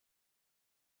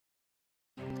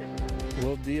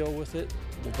we'll deal with it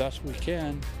the best we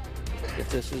can if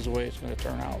this is the way it's going to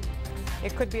turn out.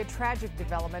 It could be a tragic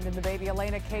development in the baby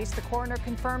Elena case. The coroner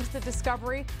confirms the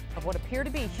discovery of what appear to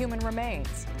be human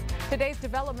remains. Today's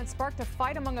development sparked a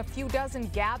fight among a few dozen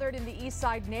gathered in the East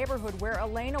Side neighborhood where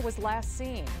Elena was last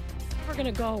seen. We're going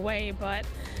to go away, but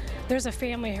there's a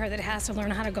family here that has to learn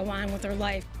how to go on with their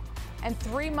life. And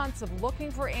 3 months of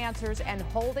looking for answers and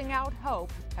holding out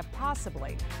hope have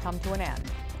possibly come to an end.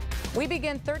 We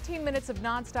begin 13 minutes of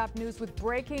nonstop news with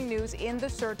breaking news in the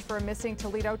search for a missing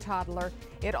Toledo toddler.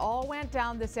 It all went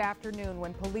down this afternoon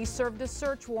when police served a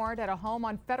search warrant at a home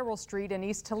on Federal Street in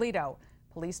East Toledo.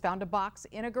 Police found a box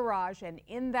in a garage, and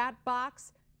in that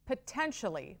box,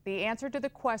 potentially the answer to the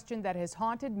question that has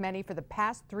haunted many for the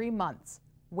past 3 months.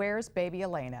 Where's baby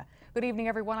Elena? Good evening,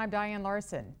 everyone. I'm Diane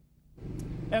Larson.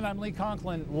 And I'm Lee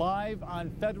Conklin, live on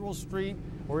Federal Street,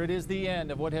 where it is the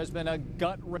end of what has been a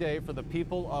gut day for the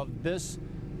people of this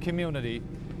community.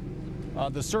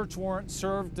 The search warrant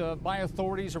served by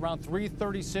authorities around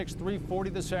 3:36, 3:40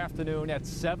 this afternoon at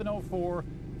 704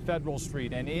 Federal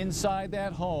Street. And inside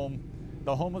that home,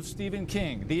 the home of Stephen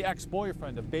King, the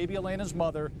ex-boyfriend of baby Elena's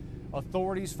mother,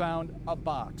 authorities found a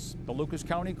box. The Lucas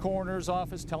County Coroner's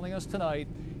Office telling us tonight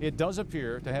it does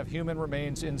appear to have human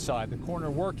remains inside. The coroner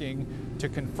working to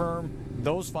confirm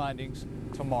those findings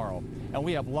tomorrow. And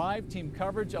we have live team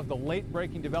coverage of the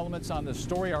late-breaking developments on this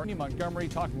story. Our Montgomery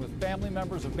talking with family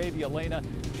members of baby Elena.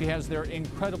 She has their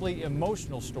incredibly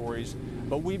emotional stories.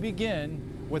 But we begin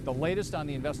with the latest on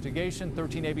the investigation.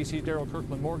 13 ABC's Daryl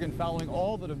Kirkland Morgan following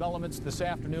all the developments this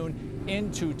afternoon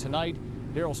into tonight.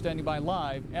 Daryl standing by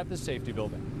live at the safety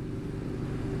building.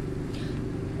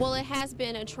 Well, it has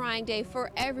been a trying day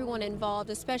for everyone involved,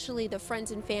 especially the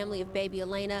friends and family of baby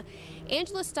Elena.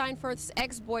 Angela Steinfurth's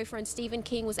ex-boyfriend, Stephen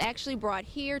King, was actually brought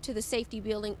here to the safety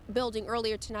building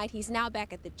earlier tonight. He's now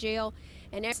back at the jail,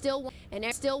 and they're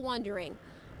still wondering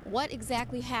what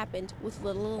exactly happened with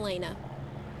little Elena.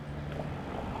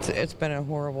 It's been a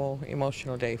horrible,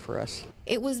 emotional day for us.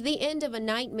 It was the end of a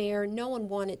nightmare no one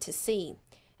wanted to see.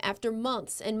 After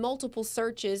months and multiple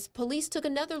searches, police took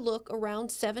another look around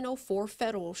 704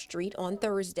 Federal Street on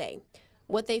Thursday.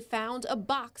 What they found, a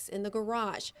box in the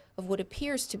garage of what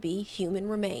appears to be human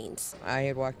remains. I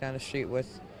had walked down the street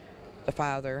with the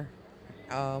father,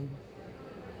 and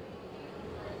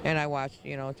I watched,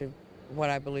 to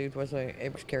what I believed was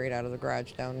it was carried out of the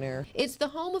garage down there. It's the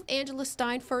home of Angela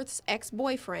Steinfurth's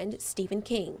ex-boyfriend, Stephen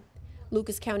King.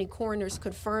 Lucas County coroners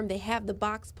confirmed they have the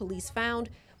box police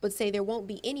found, but say there won't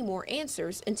be any more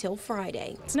answers until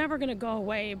Friday. It's never going to go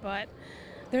away, but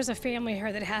there's a family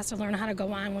here that has to learn how to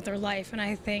go on with their life, and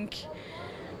I think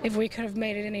if we could have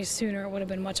made it any sooner, it would have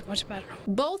been much, much better.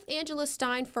 Both Angela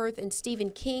Steinfurth and Stephen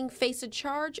King face a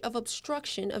charge of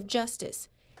obstruction of justice.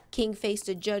 King faced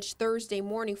a judge Thursday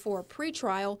morning for a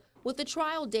pretrial with the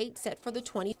trial date set for the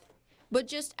 20th. But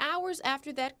just hours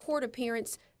after that court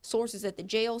appearance, sources at the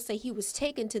jail say he was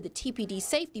taken to the TPD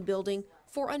safety building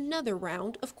for another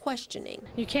round of questioning.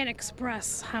 You can't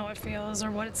express how it feels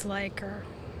or what it's like or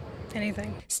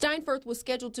anything. Steinfurth was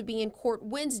scheduled to be in court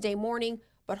Wednesday morning,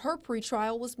 but her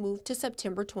pretrial was moved to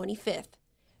September 25th.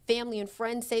 Family and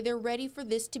friends say they're ready for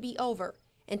this to be over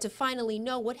and to finally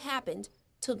know what happened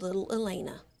to little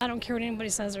Elena. I don't care what anybody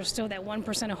says, there's still that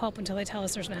 1% of hope until they tell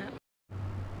us there's not.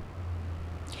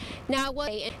 Now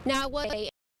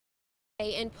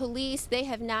and police, they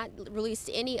have not released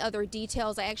any other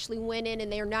details. I actually went in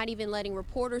and they're not even letting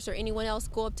reporters or anyone else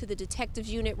go up to the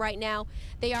detectives unit right now.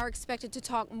 They are expected to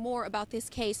talk more about this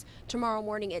case tomorrow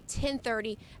morning at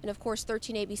 10:30, and of course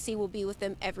 13 ABC will be with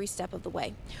them every step of the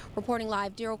way. Reporting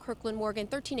live, Daryl Kirkland Morgan,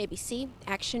 13 ABC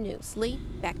Action News. Lee,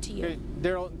 back to you. Hey,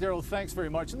 Daryl, thanks very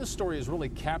much. And this story has really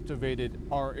captivated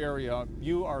our area.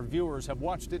 You, our viewers, have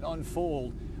watched it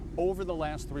unfold over the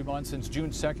last 3 months since June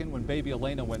 2nd when baby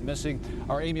Elena went missing.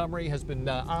 Our Amy Montgomery has been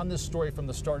on this story from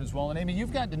the start as well. And Amy,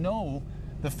 you've got to know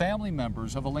the family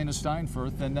members of Elena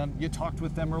Steinfurth, and you talked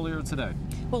with them earlier today.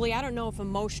 Well, Lee, I don't know if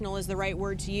emotional is the right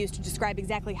word to use to describe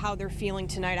exactly how they're feeling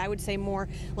tonight. I would say more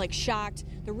like shocked.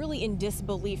 They're really in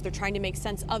disbelief. They're trying to make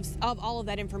sense of all of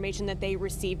that information that they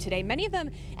received today. Many of them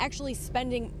actually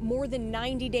spending more than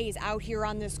 90 days out here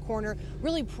on this corner,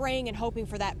 really praying and hoping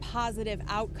for that positive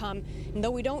outcome. And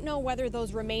though we don't know whether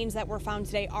those remains that were found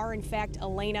today are in fact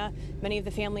Elena, many of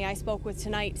the family I spoke with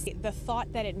tonight, the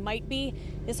thought that it might be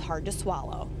is hard to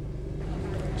swallow.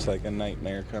 It's like a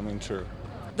nightmare coming true.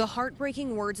 The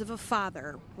heartbreaking words of a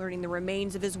father learning the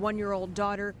remains of his 1-year-old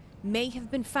daughter may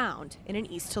have been found in an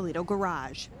East Toledo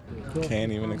garage.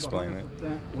 Can't even explain it.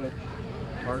 What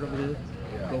part of it is,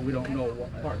 but we don't know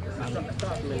what part.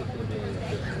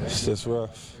 It's just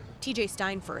rough. TJ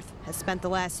Steinfurth has spent the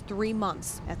last 3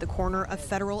 months at the corner of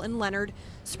Federal and Leonard,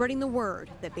 spreading the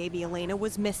word that baby Elena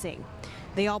was missing.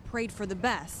 They all prayed for the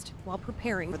best while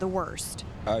preparing for the worst.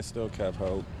 I still kept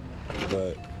hope,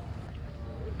 but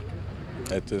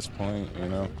at this point, you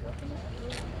know,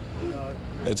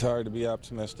 it's hard to be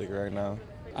optimistic right now.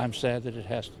 I'm sad that it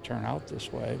has to turn out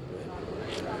this way,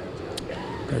 but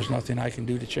there's nothing I can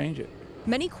do to change it.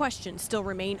 Many questions still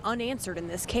remain unanswered in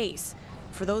this case.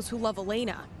 For those who love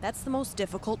Elena, that's the most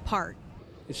difficult part.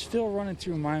 It's still running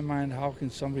through my mind, how can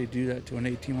somebody do that to an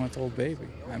 18-month-old baby?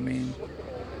 I mean,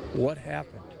 what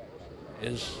happened?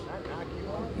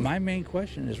 My main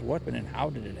question is what and how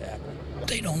did it happen?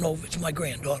 They don't know if it's my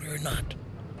granddaughter or not.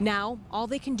 Now, all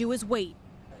they can do is wait.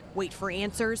 Wait for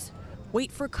answers,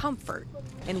 wait for comfort,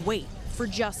 and wait for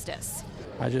justice.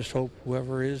 I just hope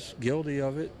whoever is guilty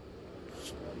of it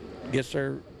gets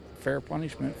their fair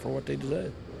punishment for what they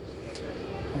did.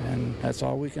 And that's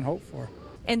all we can hope for.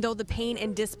 And though the pain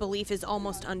and disbelief is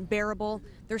almost unbearable,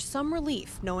 there's some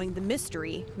relief knowing the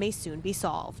mystery may soon be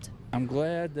solved. I'm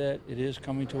glad that it is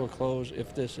coming to a close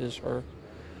if this is her,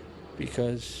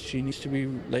 because she needs to be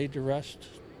laid to rest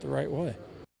the right way.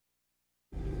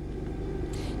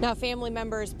 Now, family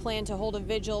members plan to hold a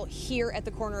vigil here at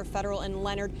the corner of Federal and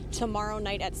Leonard tomorrow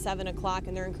night at 7 o'clock,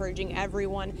 and they're encouraging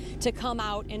everyone to come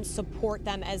out and support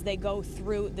them as they go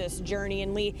through this journey.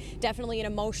 And Lee, definitely an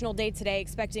emotional day today,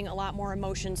 expecting a lot more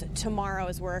emotions tomorrow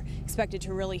as we're expected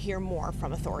to really hear more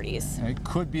from authorities. It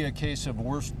could be a case of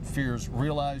worst fears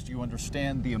realized. You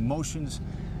understand the emotions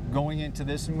going into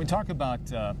this. And we talk about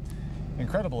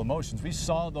incredible emotions. We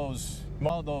saw those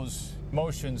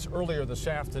emotions earlier this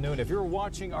afternoon. If you're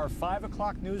watching our 5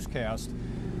 o'clock newscast,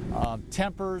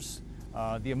 tempers,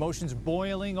 the emotions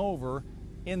boiling over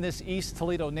in this East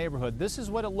Toledo neighborhood, this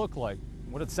is what it looked like,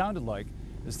 what it sounded like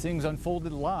as things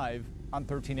unfolded live on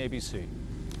 13 ABC.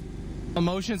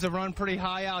 Emotions have run pretty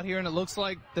high out here, and it looks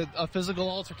like a physical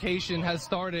altercation has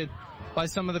started by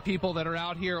some of the people that are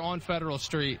out here on Federal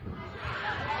Street.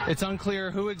 It's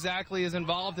unclear who exactly is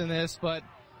involved in this, but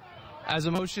as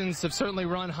emotions have certainly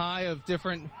run high of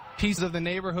different pieces of the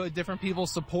neighborhood, different people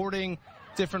supporting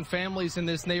different families in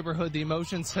this neighborhood, the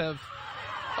emotions have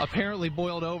apparently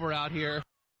boiled over out here.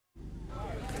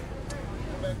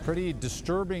 Pretty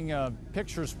disturbing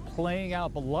pictures playing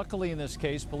out, but luckily in this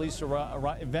case, police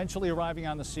are eventually arriving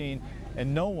on the scene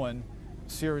and no one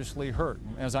seriously hurt.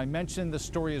 As I mentioned, the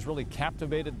story has really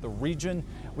captivated the region.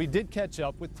 We did catch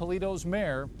up with Toledo's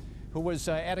mayor, who was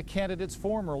at a candidates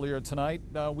forum earlier tonight.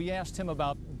 We asked him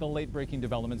about the late-breaking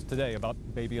developments today about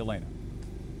baby Elena.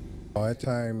 At the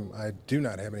time, I do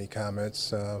not have any comments.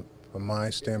 From my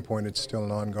standpoint, it's still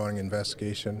an ongoing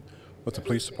investigation with the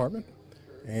police department.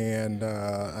 And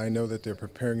I know that they're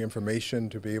preparing information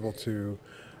to be able to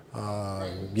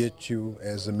get you,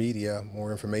 as the media,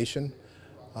 more information.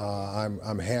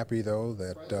 I'm happy, though,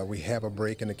 that we have a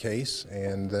break in the case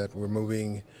and that we're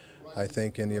moving, I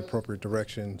think, in the appropriate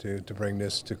direction to bring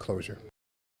this to closure.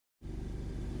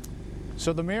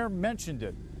 So the mayor mentioned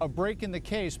it, a break in the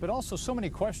case, but also so many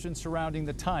questions surrounding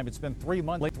the time. It's been 3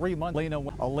 months.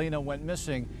 Elena went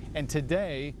missing, and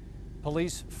today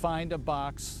police find a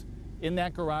box in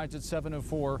that garage at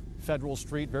 704 Federal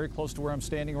Street, very close to where I'm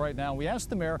standing right now. We asked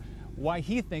the mayor why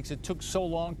he thinks it took so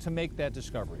long to make that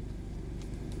discovery.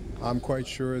 I'm quite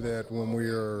sure that when we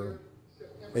are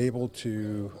able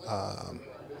to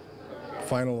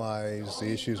finalize the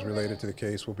issues related to the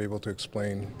case, we'll be able to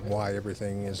explain why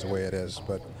everything is the way it is.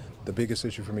 But the biggest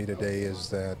issue for me today is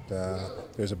that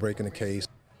there's a break in the case.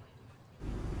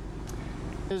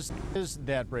 Is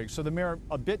that break? So the mayor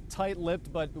a bit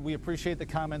tight-lipped, but we appreciate the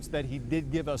comments that he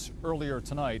did give us earlier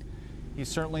tonight. He's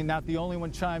certainly not the only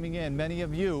one chiming in. Many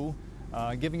of you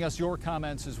giving us your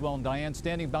comments as well. And Diane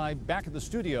standing by back at the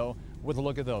studio with a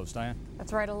look at those. Diane?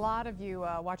 That's right. A lot of you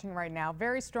watching right now,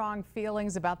 very strong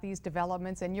feelings about these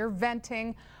developments, and you're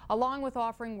venting along with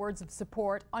offering words of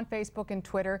support on Facebook and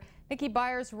Twitter. Nikki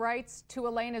Byers writes, to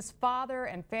Elena's father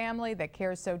and family that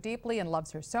cares so deeply and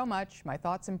loves her so much, my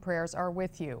thoughts and prayers are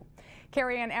with you.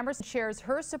 Carrie Ann Emerson shares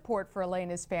her support for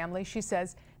Elena's family. She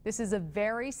says, this is a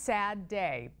very sad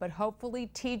day, but hopefully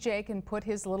TJ can put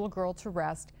his little girl to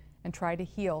rest and try to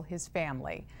heal his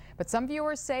family. But some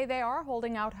viewers say they are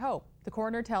holding out hope. The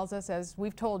coroner tells us, as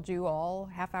we've told you all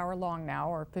half hour long now,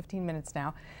 or 15 minutes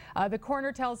now, the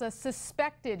coroner tells us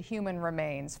suspected human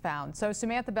remains found. So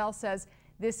Samantha Bell says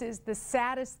this is the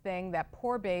saddest thing, that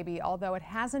poor baby. Although it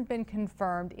hasn't been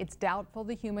confirmed, it's doubtful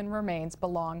the human remains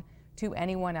belong to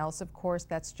anyone else. Of course,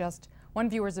 that's just one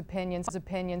viewer's opinion.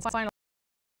 Final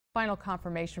Final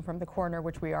confirmation from the coroner,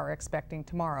 which we are expecting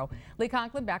tomorrow. Lee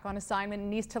Conklin, back on assignment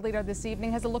in East Toledo this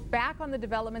evening, has a look back on the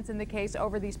developments in the case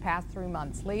over these past 3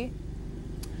 months. Lee?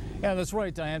 Yeah, that's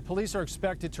right, Diane. Police are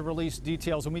expected to release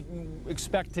details, and we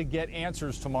expect to get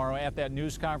answers tomorrow at that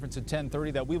news conference at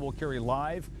 10:30 that we will carry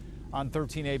live on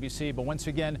 13 ABC. But once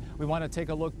again, we want to take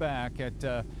a look back at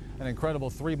an incredible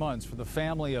 3 months for the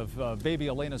family of baby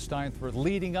Elena Steinfurth,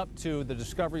 leading up to the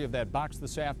discovery of that box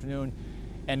this afternoon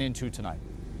and into tonight.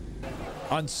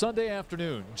 On Sunday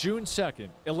afternoon, June 2nd,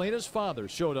 Elena's father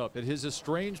showed up at his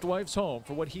estranged wife's home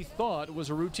for what he thought was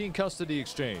a routine custody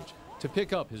exchange to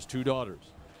pick up his 2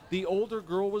 daughters. The older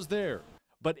girl was there,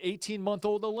 but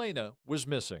 18-month-old Elena was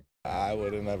missing. I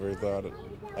would have never thought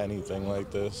anything like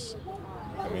this.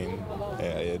 I mean,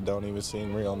 it don't even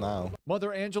seem real now.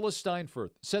 Mother Angela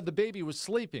Steinfurth said the baby was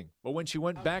sleeping, but when she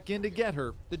went back in to get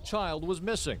her, the child was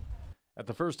missing. At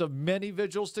the first of many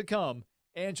vigils to come,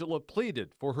 Angela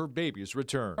pleaded for her baby's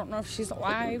return. I don't know if she's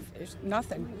alive, there's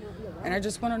nothing. And I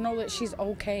just want to know that she's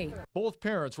okay. Both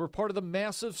parents were part of the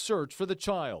massive search for the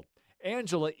child.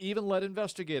 Angela even led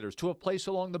investigators to a place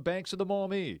along the banks of the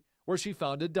Maumee where she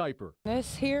found a diaper.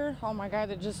 This here, oh my God,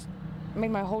 it just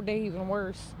made my whole day even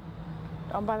worse.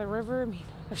 Down by the river, I mean,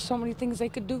 there's so many things they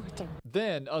could do with her.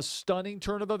 Then a stunning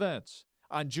turn of events.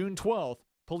 On June 12th,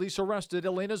 police arrested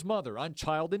Elena's mother on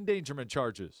child endangerment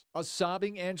charges. A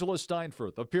sobbing Angela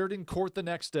Steinfurth appeared in court the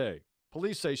next day.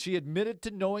 Police say she admitted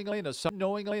to knowing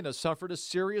Elena suffered a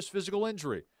serious physical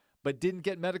injury, but didn't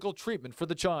get medical treatment for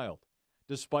the child.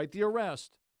 Despite the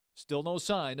arrest, still no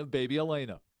sign of baby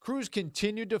Elena. Crews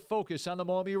continued to focus on the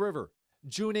Maumee River.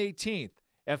 June 18th,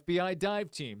 FBI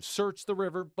dive teams searched the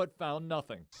river but found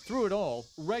nothing. Through it all,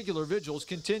 regular vigils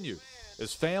continued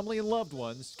as family and loved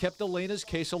ones kept Elena's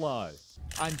case alive.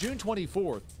 On June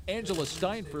 24th, Angela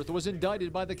Steinfurth was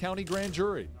indicted by the county grand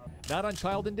jury, not on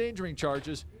child endangering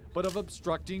charges, but of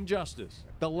obstructing justice.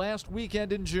 The last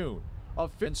weekend in June, a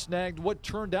fisherman snagged what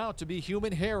turned out to be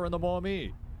human hair in the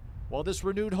Maumee. While this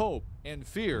renewed hope and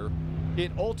fear,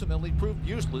 it ultimately proved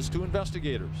useless to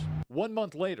investigators. 1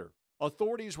 month later,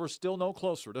 authorities were still no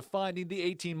closer to finding the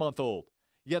 18-month-old.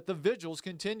 Yet the vigils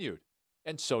continued,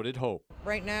 and so did hope.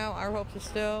 Right now, our hopes is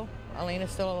still,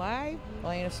 Elena's still alive,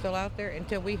 Elena's still out there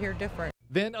until we hear different.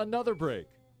 Then another break,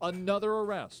 another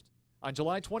arrest. On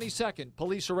July 22nd,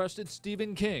 police arrested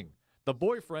Stephen King, the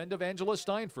boyfriend of Angela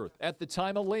Steinfurth, at the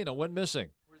time Elena went missing.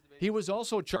 He was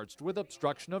also charged with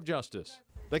obstruction of justice.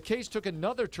 The case took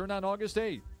another turn on August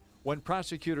 8th, when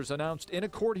prosecutors announced in a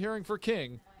court hearing for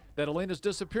King that Elena's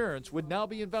disappearance would now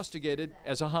be investigated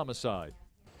as a homicide.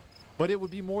 But it would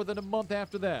be more than a month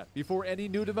after that before any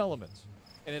new developments,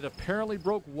 and it apparently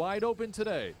broke wide open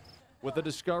today with the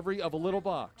discovery of a little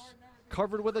box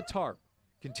covered with a tarp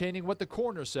containing what the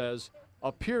coroner says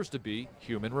appears to be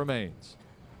human remains.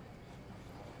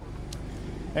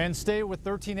 And stay with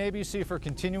 13 ABC for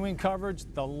continuing coverage,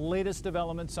 the latest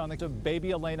developments on the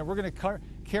baby Elena. We're going to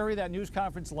carry that news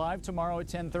conference live tomorrow at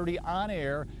 10:30 on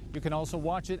air. You can also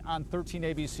watch it on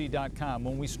 13abc.com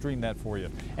when we stream that for you.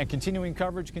 And continuing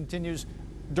coverage continues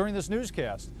during this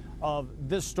newscast of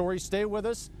this story. Stay with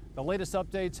us. The latest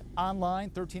updates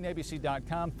online,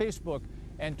 13abc.com, Facebook,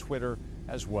 and Twitter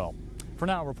as well. For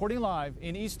now, reporting live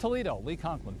in East Toledo, Lee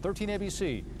Conklin,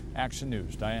 13ABC Action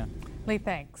News. Diane. Lee,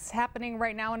 thanks. Happening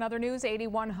right now in other news,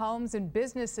 81 homes and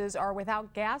businesses are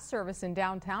without gas service in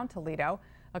downtown Toledo.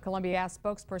 A Columbia Gas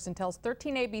spokesperson tells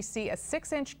 13 ABC a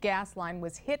 6-inch gas line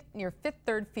was hit near Fifth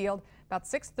Third Field about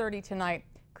 6:30 tonight.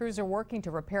 Crews are working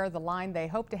to repair the line. They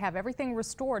hope to have everything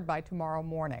restored by tomorrow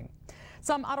morning.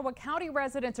 Some Ottawa County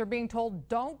residents are being told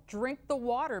don't drink the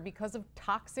water because of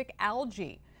toxic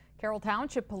algae. Carroll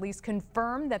Township Police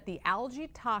confirm that the algae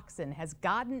toxin has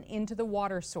gotten into the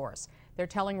water source. They're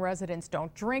telling residents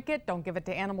don't drink it, don't give it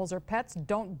to animals or pets,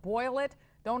 don't boil it,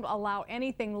 don't allow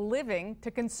anything living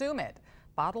to consume it.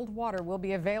 Bottled water will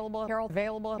be available at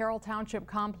Carroll Township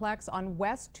Complex on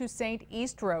West to St.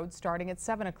 East Road starting at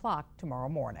 7 o'clock tomorrow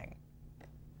morning.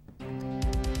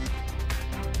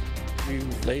 You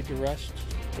laid to rest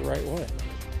the right way.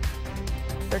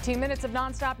 13 minutes of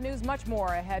nonstop news, much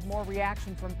more ahead. More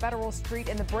reaction from Federal Street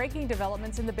and the breaking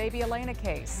developments in the baby Elena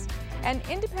case. An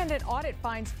independent audit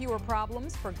finds fewer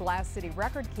problems for Glass City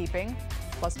record keeping.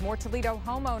 Plus, more Toledo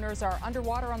homeowners are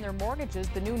underwater on their mortgages,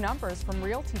 the new numbers from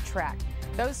Realty Track.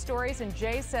 Those stories, and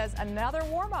Jay says another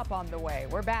warm-up on the way.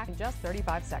 We're back in just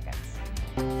 35 seconds.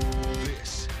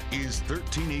 This is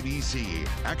 13 ABC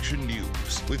Action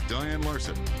News with Diane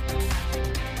Larson.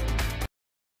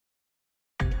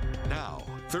 Now,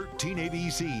 13 13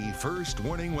 ABC First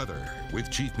Warning Weather with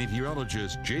Chief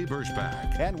Meteorologist Jay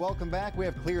Berschbach. And welcome back. We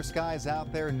have clear skies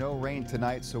out there, no rain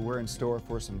tonight, so we're in store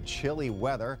for some chilly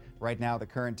weather. Right now, the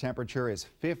current temperature is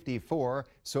 54.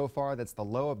 So far, that's the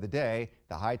low of the day.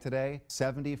 The high today,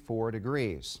 74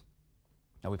 degrees.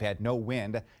 Now, we've had no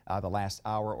wind the last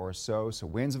hour or so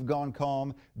winds have gone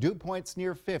calm. Dew point's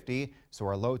near 50, so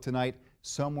our low tonight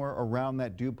somewhere around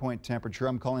that dew point temperature.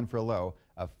 I'm calling for a low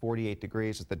of 48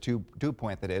 degrees. It's the dew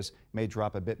point, that is, may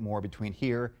drop a bit more between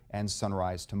here and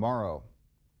sunrise tomorrow.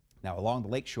 Now, along the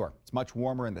lakeshore, it's much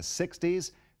warmer in the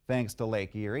 60s. Thanks to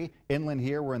Lake Erie. Inland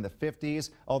here, we're in the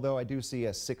 50s, although I do see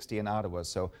a 60 in Ottawa,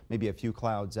 so maybe a few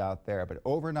clouds out there. But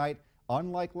overnight,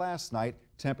 unlike last night,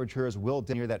 temperatures will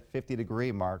dip near that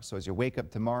 50-degree mark. So as you wake up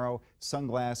tomorrow,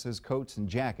 sunglasses, coats, and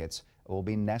jackets will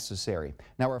be necessary.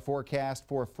 Now, our forecast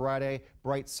for Friday,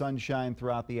 bright sunshine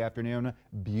throughout the afternoon.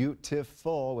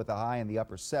 Beautiful with a high in the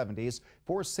upper 70s.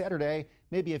 For Saturday,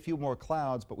 maybe a few more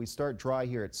clouds, but we start dry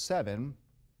here at 7.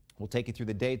 We'll take you through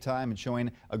the daytime and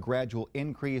showing a gradual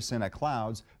increase in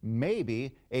clouds,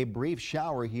 maybe a brief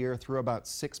shower here through about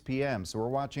 6 p.m. So we're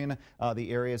watching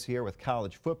the areas here with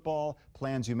college football,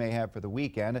 plans you may have for the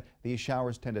weekend. These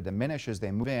showers tend to diminish as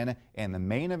they move in, and the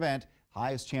main event,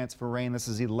 highest chance for rain. This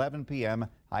is 11 p.m.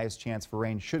 Highest chance for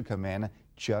rain should come in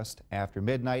just after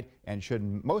midnight and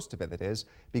should, most of it that is,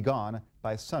 be gone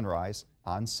by sunrise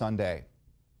on Sunday.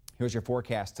 Here's your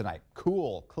forecast tonight.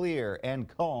 Cool, clear, and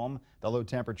calm. The low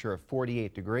temperature of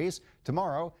 48 degrees.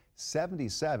 Tomorrow,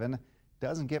 77.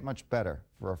 Doesn't get much better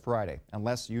for a Friday,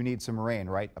 unless you need some rain,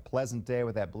 right? A pleasant day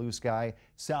with that blue sky.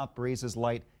 South breeze is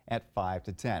light at 5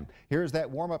 to 10. Here's that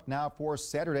warm-up now for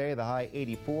Saturday. The high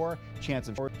 84. Chance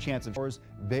of showers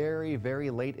very, very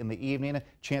late in the evening.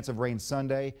 Chance of rain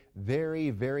Sunday very,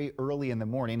 very early in the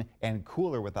morning, and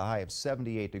cooler with a high of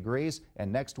 78 degrees.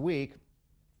 And next week,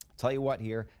 tell you what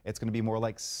here, it's going to be more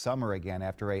like summer again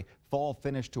after a fall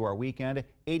finish to our weekend.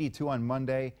 82 on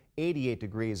Monday, 88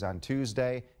 degrees on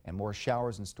Tuesday, and more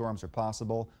showers and storms are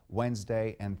possible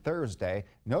Wednesday and Thursday.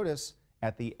 Notice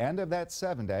at the end of that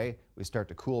 7-day, we start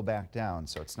to cool back down.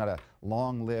 So it's not a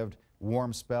long-lived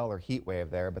warm spell or heat wave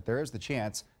there, but there is the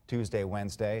chance Tuesday,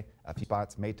 Wednesday, a few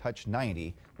spots may touch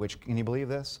 90, which, can you believe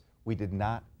this? We did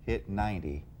not hit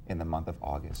 90 in the month of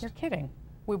August. You're kidding.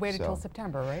 We waited till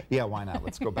September, right? Yeah, why not?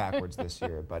 Let's go backwards this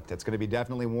year. But it's going to be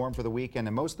definitely warm for the weekend,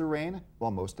 and most of the rain,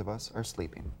 well, most of us are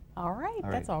sleeping. All right.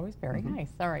 That's always very nice.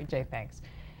 All right, Jay, thanks.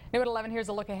 New at 11, here's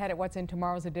a look ahead at what's in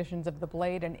tomorrow's editions of The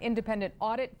Blade. An independent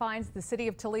audit finds the city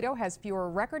of Toledo has fewer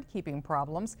record-keeping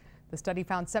problems. The study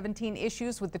found 17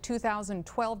 issues with the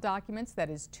 2012 documents. That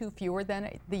is 2 fewer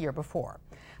than the year before.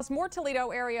 As more Toledo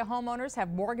area homeowners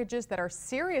have mortgages that are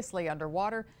seriously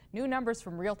underwater, new numbers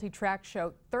from Realty Track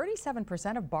show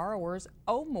 37% of borrowers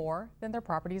owe more than their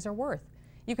properties are worth.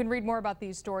 You can read more about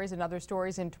these stories and other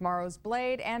stories in tomorrow's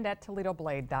Blade and at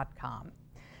ToledoBlade.com.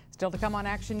 Still to come on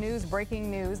Action News,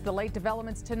 breaking news, the late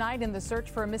developments tonight in the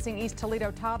search for a missing East Toledo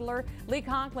toddler. Lee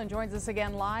Conklin joins us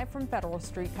again live from Federal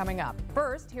Street coming up.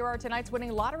 First, here are tonight's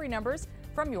winning lottery numbers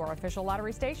from your official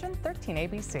lottery station, 13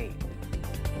 ABC.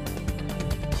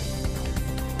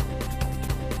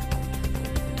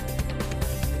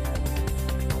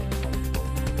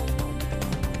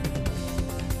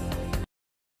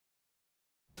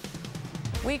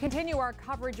 We continue our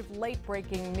coverage of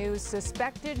late-breaking news.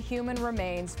 Suspected human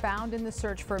remains found in the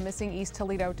search for a missing East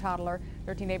Toledo toddler.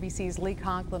 13 ABC's Lee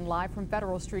Conklin live from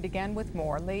Federal Street again with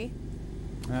more. Lee?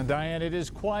 Diane, it is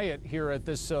quiet here at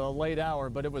this late hour,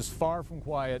 but it was far from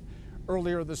quiet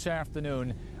earlier this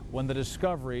afternoon when the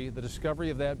discovery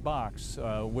of that box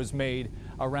was made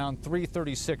around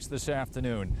 3:36 this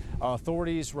afternoon.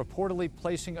 Authorities reportedly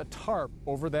placing a tarp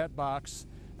over that box.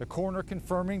 The coroner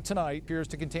confirming tonight appears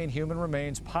to contain human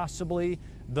remains, possibly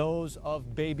those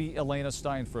of baby Elena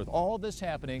Steinfurth. All this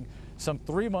happening some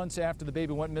 3 months after the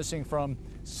baby went missing from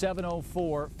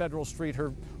 704 Federal Street,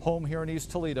 her home here in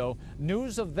East Toledo.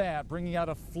 News of that bringing out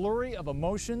a flurry of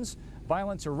emotions,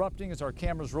 violence erupting as our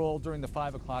cameras rolled during the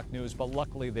 5 o'clock news, but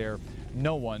luckily there,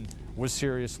 no one was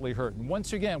seriously hurt. And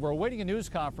once again, we're awaiting a news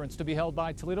conference to be held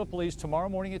by Toledo Police tomorrow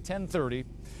morning at 10:30.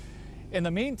 In the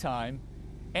meantime,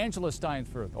 Angela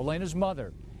Steinfurth, Elena's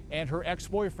mother, and her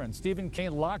ex-boyfriend, Stephen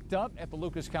Kane, locked up at the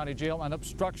Lucas County Jail on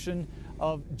obstruction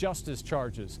of justice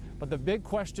charges. But the big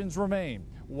questions remain.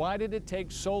 Why did it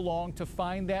take so long to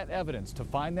find that evidence, to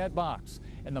find that box?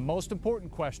 And the most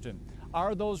important question,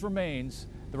 are those remains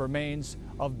the remains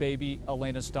of baby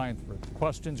Elena Steinfurth?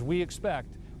 Questions we expect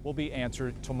will be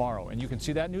answered tomorrow. And you can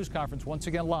see that news conference once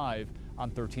again live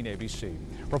on 13 ABC.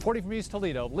 Reporting from East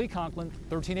Toledo, Lee Conklin,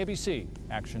 13 ABC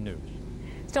Action News.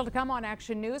 Still to come on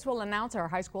Action News, we'll announce our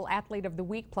high school athlete of the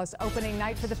week plus opening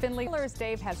night for the Findlay Toddlers.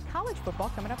 Dave has college football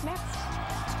coming up next.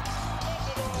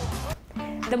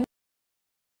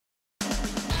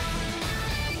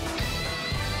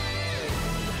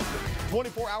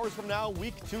 24 hours from now,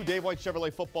 Week 2, Dave White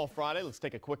Chevrolet Football Friday. Let's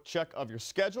take a quick check of your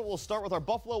schedule. We'll start with our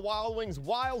Buffalo Wild Wings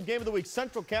Wild Game of the Week,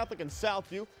 Central Catholic and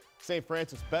Southview. St.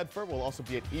 Francis Bedford will also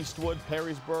be at Eastwood,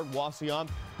 Perrysburg, Wauseon.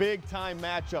 Big-time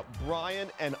matchup,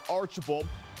 Bryan and Archibald.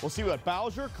 We'll see you at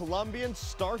Bowser, Columbian,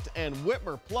 Start, and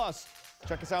Whitmer. Plus,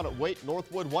 check us out at Waite,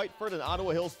 Northwood, Whiteford, and Ottawa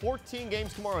Hills. 14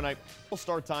 games tomorrow night. We'll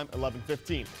start time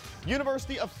 11:15.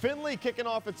 University of Findlay kicking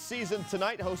off its season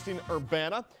tonight, hosting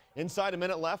Urbana. Inside a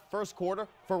minute left, first quarter.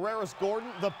 Ferreras Gordon,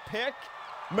 the pick.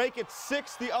 Make it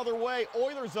 6 the other way.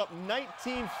 Oilers up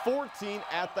 19-14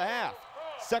 at the half.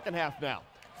 Second half now.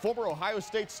 Former Ohio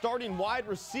State starting wide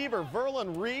receiver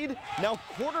Verlon Reed, now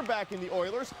quarterback in the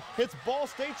Oilers, hits Ball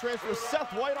State transfer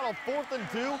Seth White on a 4th and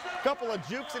 2. Couple of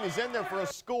jukes, and he's in there for a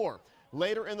score.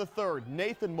 Later in the third,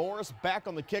 Nathan Morris back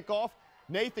on the kickoff.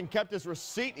 Nathan kept his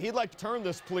receipt. He'd like to turn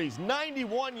this, please.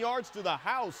 91 yards to the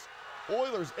house.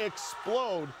 Oilers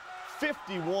explode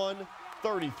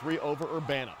 51-33 over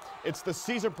Urbana. It's the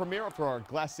season premiere for our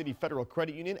Glass City Federal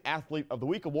Credit Union Athlete of the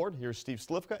Week Award. Here's Steve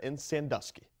Slivka in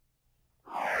Sandusky.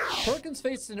 Perkins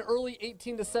faced an early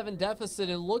 18-7 deficit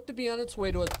and looked to be on its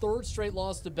way to a 3rd straight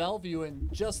loss to Bellevue in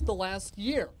just the last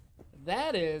year.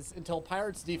 That is until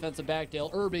Pirates defensive back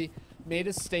Dale Irby made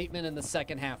a statement in the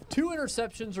second half. 2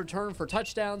 interceptions returned for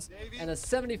touchdowns and a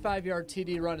 75-yard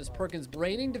TD run as Perkins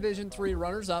reigning Division III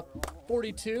runners-up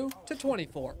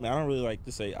 42-24. I don't really like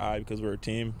to say I because we're a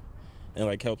team and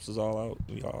like helps us all out.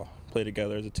 We all play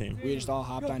together as a team. We just all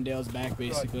hopped on Dale's back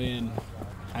basically, and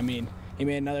I mean, he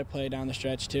made another play down the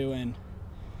stretch too, and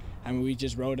I mean, we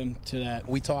just rode him to that.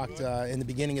 We talked in the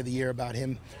beginning of the year about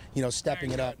him,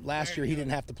 stepping it up. Last year, he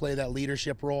didn't have to play that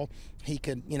leadership role. He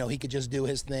could just do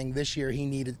his thing. This year, he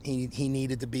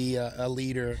needed to be a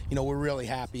leader. We're really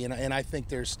happy, and I think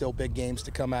there's still big games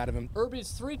to come out of him.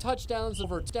 Irby's 3 touchdowns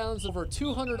over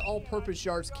 200 all-purpose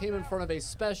yards came in front of a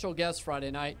special guest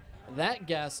Friday night. That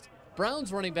guest,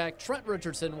 Browns running back Trent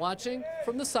Richardson, watching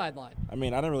from the sideline. I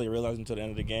mean, I didn't really realize until the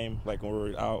end of the game, like when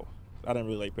we were out. I didn't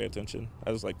really pay attention.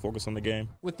 I just focus on the game.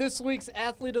 With this week's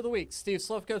Athlete of the Week, Steve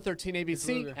Slivka, 13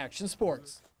 ABC, Action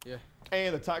Sports. Yeah.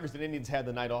 And the Tigers and Indians had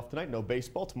the night off tonight. No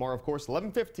baseball. Tomorrow, of course,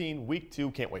 11:15, Week 2.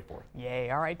 Can't wait for it.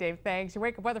 Yay. All right, Dave, thanks. Your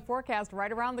wake-up weather forecast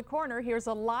right around the corner. Here's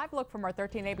a live look from our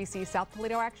 13 ABC South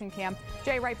Toledo Action Cam.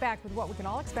 Jay, right back with what we can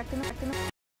all expect in the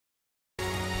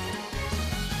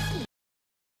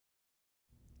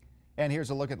And here's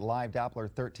a look at live Doppler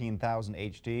 13,000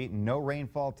 HD. No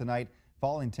rainfall tonight.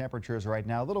 Falling temperatures right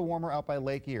now. A little warmer out by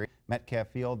Lake Erie. Metcalf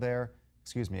Field there.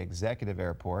 Executive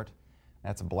Airport.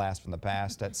 That's a blast from the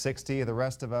past. At 60, the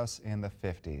rest of us in the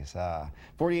 50s.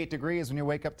 48 degrees when you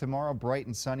wake up tomorrow. Bright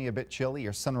and sunny, a bit chilly.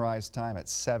 Your sunrise time at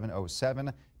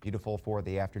 7:07. Beautiful for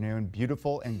the afternoon.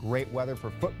 Beautiful and great weather for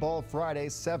football. Friday,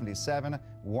 77.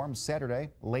 Warm Saturday.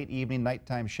 Late evening,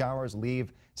 nighttime showers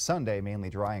leave. Sunday, mainly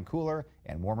dry and cooler.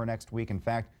 And warmer next week. In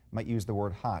fact, might use the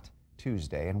word hot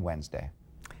Tuesday and Wednesday.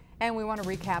 And we want to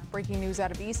recap breaking news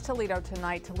out of East Toledo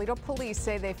tonight. Toledo police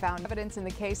say they found evidence in the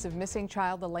case of missing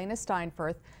child Elena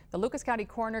Steinfurth. The Lucas County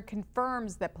coroner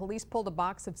confirms that police pulled a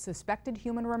box of suspected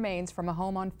human remains from a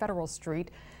home on Federal Street.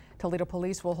 Toledo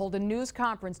police will hold a news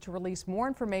conference to release more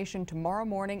information tomorrow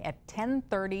morning at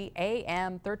 10:30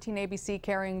 a.m. 13 ABC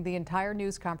carrying the entire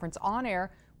news conference on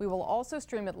air. We will also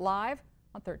stream it live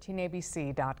on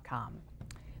 13abc.com.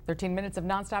 13 minutes of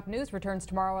nonstop news returns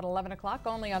tomorrow at 11 o'clock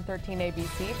only on 13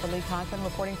 ABC. For Lee Conklin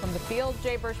reporting from the field,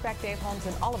 Jay Burschback, Dave Holmes,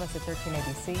 and all of us at 13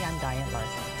 ABC, I'm Diane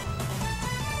Larson.